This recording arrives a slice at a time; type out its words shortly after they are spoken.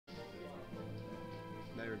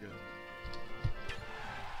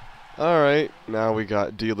Alright, now we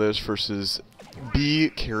got DLish versus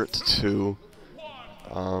B2.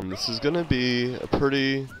 This is gonna be a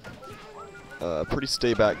pretty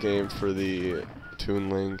stay back game for the Toon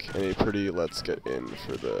Link and a pretty let's get in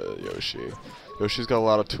for the Yoshi. Yoshi's got a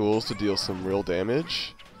lot of tools to deal some real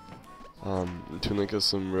damage. And Toon Link has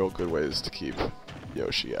some real good ways to keep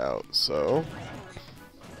Yoshi out, so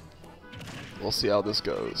we'll see how this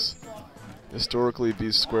goes. Historically,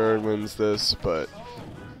 B squared wins this, but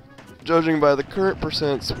judging by the current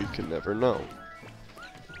percents, we can never know.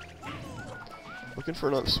 Looking for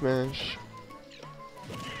an up smash.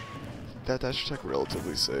 That dash attack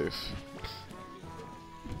relatively safe.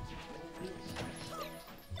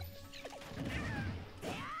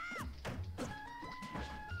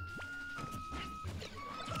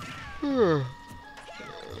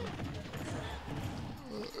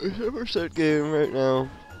 It's a percent game right now.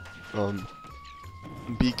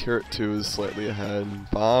 B2 is slightly ahead.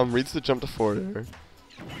 Bomb reads the jump to forward air.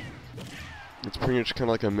 It's pretty much kind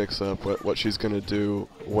of like a mix-up what she's gonna do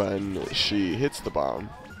when she hits the bomb.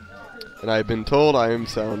 And I've been told I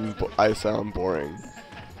sound boring,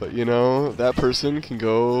 but you know that person can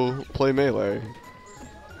go play Melee.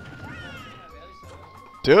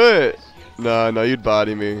 Do it! No, you'd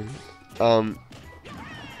body me.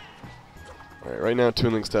 Alright, right now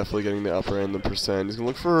Toon Link's definitely getting the upper end of the percent. He's gonna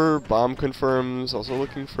look for bomb confirms, also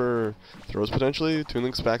looking for throws potentially. Toon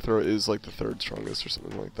Link's back throw is like the third strongest or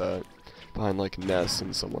something like that, behind like Ness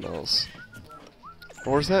and someone else.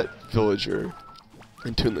 Or is that Villager?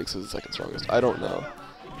 And Toon Link's is the second strongest. I don't know.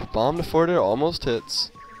 Bomb to forward air almost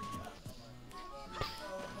hits.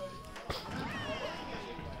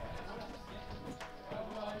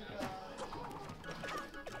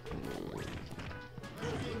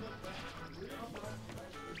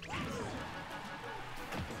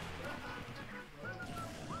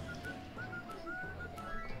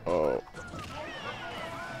 Oh.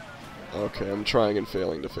 Okay, I'm trying and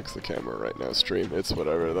failing to fix the camera right now, stream. It's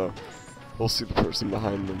whatever, though. We'll see the person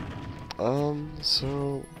behind them.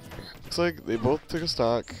 So looks like they both took a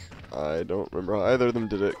stock. I don't remember how either of them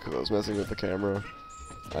did it, because I was messing with the camera.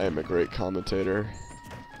 I am a great commentator.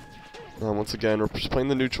 Once again, we're just playing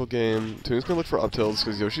the neutral game. Toon's gonna look for up tilts,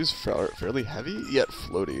 because Yoshi's fairly heavy, yet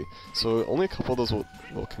floaty. So only a couple of those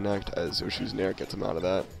will connect, as Yoshi's Nair gets him out of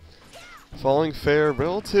that. Falling fair,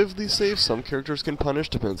 relatively safe. Some characters can punish,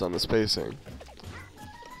 depends on the spacing.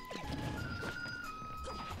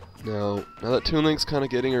 Now that Toon Link's kind of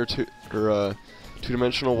getting her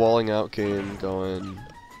two-dimensional walling out game going,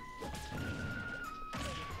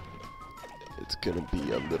 it's gonna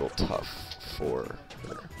be a little tough for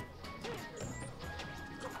her.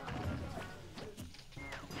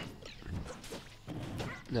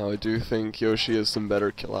 Now I do think Yoshi has some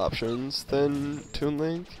better kill options than Toon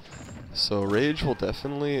Link. So Rage will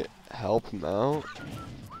definitely help him out,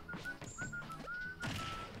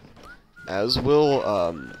 as will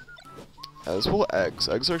Eggs.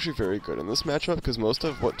 Eggs are actually very good in this matchup because most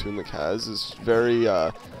of what Toon Link has is very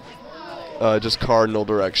just cardinal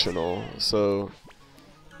directional. So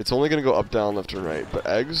it's only gonna go up, down, left, and right. But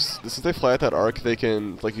Eggs, since they fly at that arc, they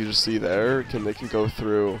can, like you just see there, they can go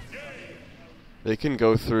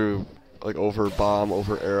through like over bomb,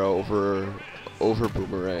 over arrow, over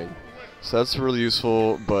boomerang. So that's really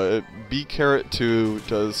useful, but B2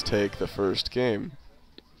 does take the first game.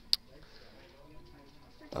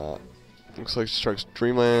 Looks like she strikes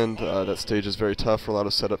Dreamland. That stage is very tough for a lot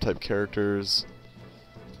of setup type characters.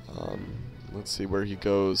 Let's see where he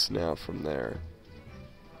goes now from there.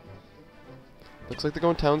 Looks like they're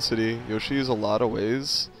going Town City. Yoshi has a lot of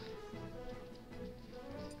ways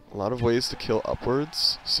to kill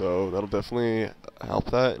upwards, so that'll definitely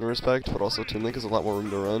help that in respect, but also Toon Link has a lot more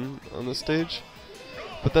room to run on this stage.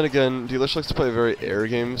 But then again, DLish likes to play a very air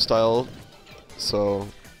game style, so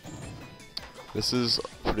this is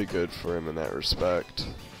pretty good for him in that respect.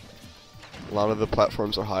 A lot of the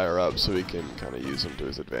platforms are higher up, so he can kind of use them to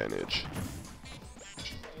his advantage.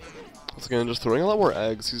 Once again, just throwing a lot more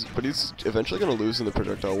eggs, but he's eventually going to lose in the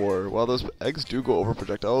projectile war. While those eggs do go over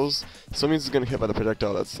projectiles, it still means he's going to get hit by the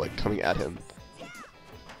projectile that's like coming at him.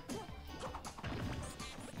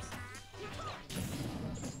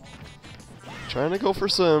 Trying to go for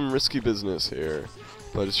some risky business here,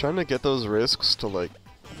 but he's trying to get those risks to like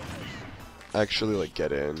actually like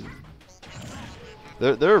get in.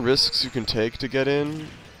 There are risks you can take to get in,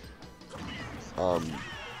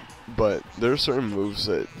 but there are certain moves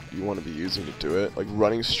that you want to be using to do it, like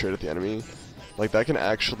running straight at the enemy. Like that can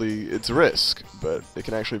actually, it's a risk, but it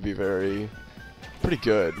can actually be very pretty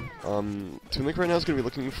good. Toon Link right now is going to be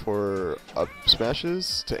looking for up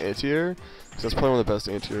smashes to anti-air, because that's probably one of the best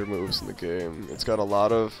anti-air moves in the game. It's got a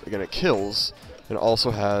lot of, again, it kills, and it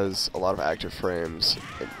also has a lot of active frames,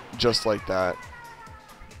 just like that.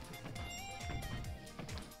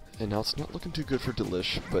 And now it's not looking too good for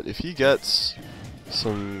DLish, but if he gets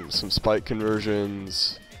some spike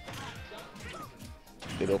conversions,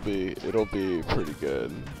 it'll be pretty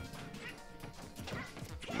good.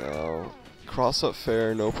 Now, cross up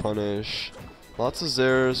fair, no punish. Lots of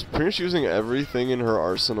Zers. Pretty much using everything in her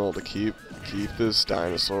arsenal to keep this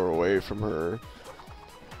dinosaur away from her.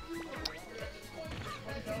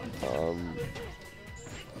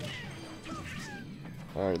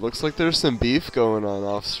 Alright, looks like there's some beef going on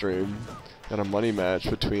off stream. Got a money match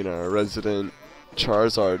between our resident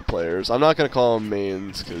Charizard players. I'm not going to call them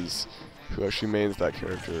mains, because who actually mains that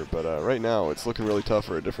character, but right now it's looking really tough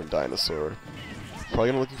for a different dinosaur.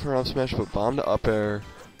 Probably going to looking for an up smash, but bomb to up air.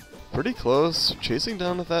 Pretty close. Chasing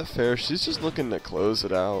down with that fair. She's just looking to close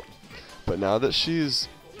it out. But now that she's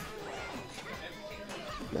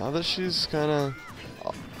kind of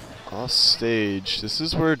off stage, this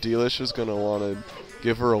is where DLish is going to want to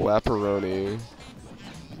give her a wapperoni.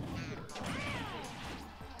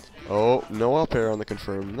 Oh, no up air on the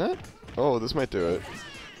confirm. That? Oh, this might do it.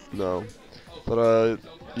 No. But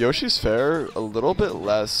Yoshi's fair, a little bit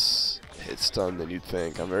less hit stun than you'd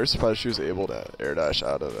think. I'm very surprised she was able to air dash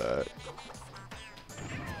out of that.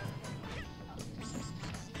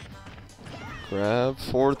 Grab,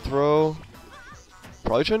 forward throw.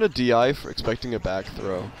 Probably trying to DI for expecting a back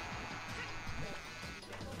throw.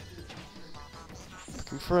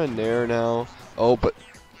 Looking for a nair now. Oh, but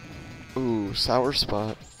ooh, sour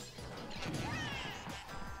spot.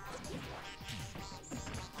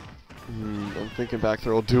 I'm thinking back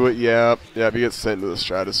throw will do it. Yeah, he gets sent into the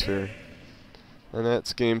stratosphere. And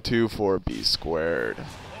that's game 2 for B squared.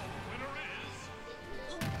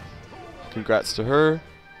 Congrats to her.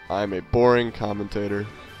 I'm a boring commentator.